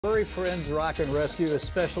Furry friends rock and rescue,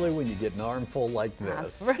 especially when you get an armful like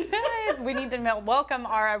this. Right. We need to welcome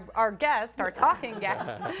our guest, our talking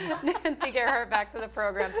guest, Nancy Gerhardt, back to the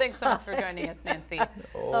program. Thanks so much for joining us, Nancy.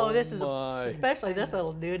 This is especially this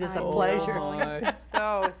little dude is a pleasure. He's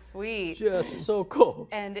so sweet. Just so cool.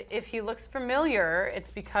 And if he looks familiar, it's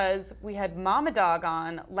because we had Mama Dog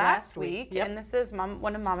on last week, yep. and this is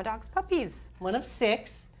one of Mama Dog's puppies. One of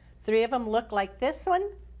 6. 3 of them look like this one,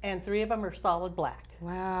 and 3 of them are solid black.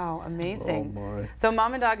 Wow, amazing. Oh my. So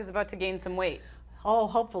Mama Dog is about to gain some weight. Oh,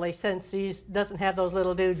 hopefully, since he doesn't have those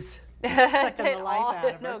little dudes sucking the life out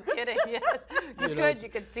of her. No kidding, yes. You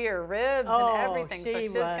could see her ribs Oh, and everything. So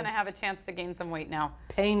she's going to was. have a chance to gain some weight now.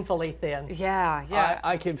 Painfully thin. Yeah, yeah.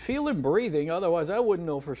 I can feel him breathing, otherwise I wouldn't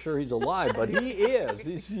know for sure he's alive, but he is.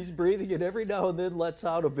 He's breathing and every now and then lets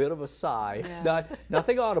out a bit of a sigh. Yeah.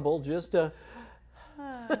 Nothing audible, just a...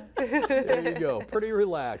 There you go. Pretty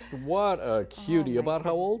relaxed. What a cutie. About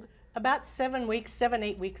how old? About 7 weeks, 7,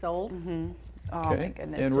 8 weeks old. Mm-hmm. Oh, Okay. my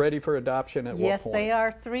goodness. And ready for adoption at what Yes, point? they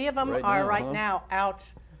are. 3 of them Right are now, right huh? now out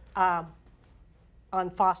on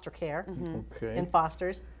foster care, Okay. in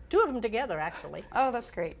fosters. 2 of them together, actually. Oh, that's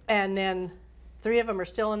great. And then 3 of them are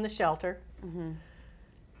still in the shelter.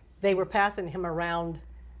 They were passing him around.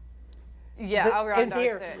 Yeah, around in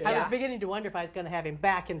here. dogs, I yeah. was beginning to wonder if I was going to have him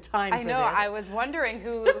back in time I for know. this. I was wondering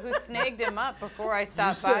who snagged him up before I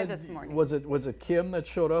stopped by this morning. Was it Kim that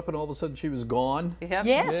showed up and all of a sudden she was gone? Yep.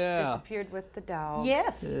 Yes. Yeah. Disappeared with the dog.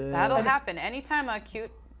 Yes. That'll happen anytime a cute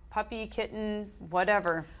puppy, kitten,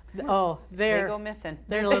 whatever. Oh, They go missing.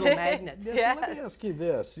 they're little magnets. Yeah, so let me ask you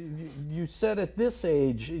this. You said at this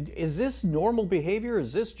age, is this normal behavior? Or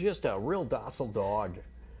is this just a real docile dog?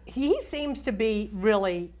 He seems to be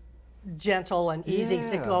really gentle and easy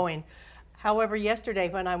to Yeah. going. However, yesterday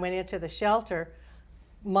when I went into the shelter,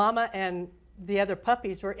 Mama and the other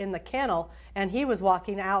puppies were in the kennel, and he was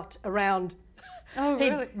walking out around. Oh, He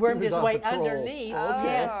really? wormed He was his on way patrol. underneath. Okay.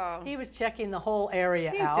 Yes, he was checking the whole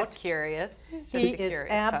area He's out. just curious. He's just He a is curious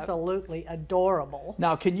pup. absolutely adorable.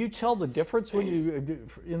 Now, can you tell the difference when you,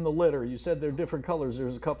 in the litter, you said they're different colors.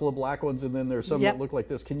 There's a couple of black ones and then there's some Yep. that look like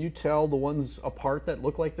this. Can you tell the ones apart that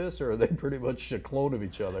look like this, or are they pretty much a clone of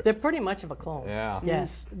each other? They're pretty much of a clone. Yeah.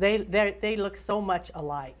 Yes, they look so much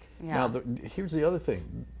alike. Yeah. Now, here's the other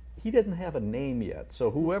thing. He doesn't have a name yet,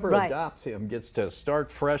 so whoever Right. adopts him gets to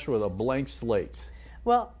start fresh with a blank slate.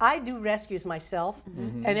 Well, I do rescues myself,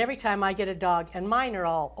 and every time I get a dog, and mine are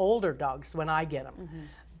all older dogs when I get them,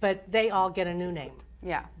 but they all get a new name.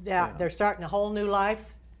 Yeah. Yeah, they're starting a whole new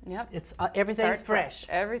life. Yep. It's everything's Start fresh.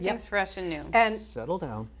 Everything's Yep. fresh and new. And Settle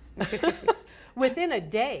down. within a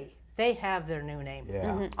day, they have their new name.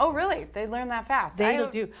 Yeah. Oh, really? They learn that fast? They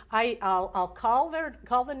do. I'll call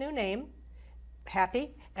the new name,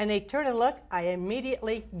 Happy, and they turn and look. I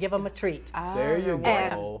immediately give them a treat. There you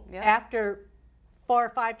go. And Yep. after 4 or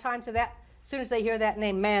 5 times of that, as soon as they hear that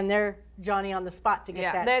name, man, they're Johnny on the spot to get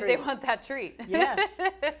Yeah, that they treat. want that treat. Yes.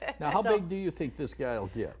 Now, how So- big do you think this guy will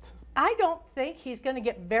get? I don't think he's going to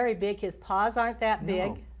get very big. His paws aren't that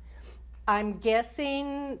big. No. I'm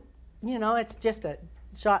guessing, it's just a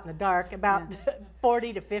shot in the dark, about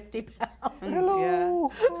 40 to 50 pounds. Hello.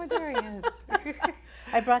 Yeah. Oh, there he is.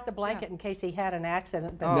 I brought the blanket in case he had an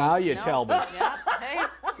accident. But Now you No. tell me. Yeah. Hey.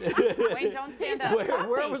 Wait, don't stand up.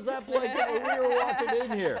 Where was that blanket when we were walking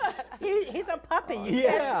in here? he's a puppy.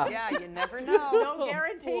 Yeah. Yeah, you never know. No Oh,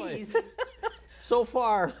 guarantees. So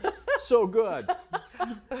far, so good.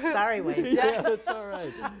 Sorry, Wade. Yeah, that's all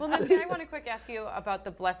right. Well, Nancy, I want to quick ask you about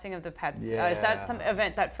the blessing of the pets. Is that some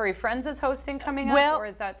event that Furry Friends is hosting coming up, Well, or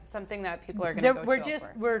is that something that people are going to go We're to just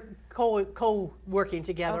elsewhere? co-working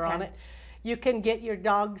together on Okay. it. You can get your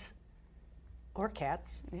dogs or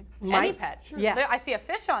cats. Any pet. Yeah. There, I see a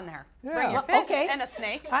fish on there. Bring Yeah. your fish Okay. and a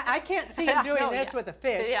snake. I can't see him doing No, this yeah. with a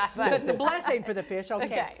fish, Yeah, but the blessing for the fish, okay.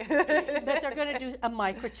 Okay. But they're going to do a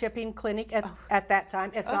microchipping clinic at that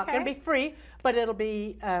time. It's not going to Okay. be free, but it'll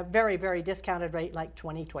be a very, very discounted rate, like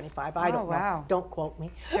 20, 25. I don't know. wow. Don't quote me.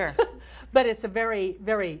 Sure. But it's a very,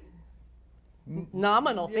 very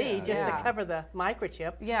nominal fee Yeah, just yeah. to cover the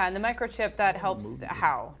microchip. Yeah, and the microchip, that helps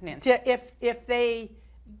how, Nancy? If they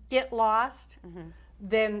get lost,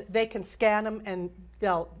 then they can scan them and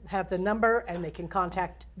they'll have the number and they can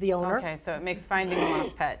contact the owner. Okay, so it makes finding a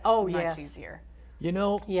lost pet much yes. easier. You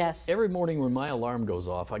know, Yes. every morning when my alarm goes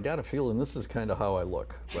off, I got a feeling this is kind of how I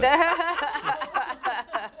look. But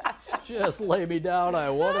just lay me down. I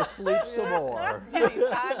want to sleep some more. Give me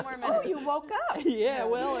 5 more Oh, minutes. you woke up. Yeah,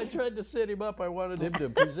 well, I tried to set him up. I wanted him to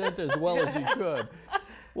present as well as he could.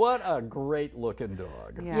 What a great looking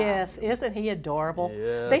dog. Yeah. Yes, isn't he adorable?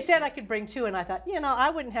 Yes. They said I could bring 2, and I thought, you know, I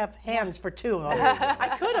wouldn't have hands for 2 of them.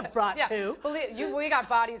 I could have brought 2. Believe you, we got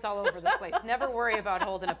bodies all over the place. Never worry about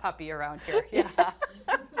holding a puppy around here. Yeah.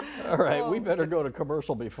 All right, we better go to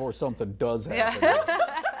commercial before something does happen.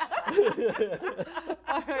 Yeah.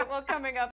 All right, well, coming up.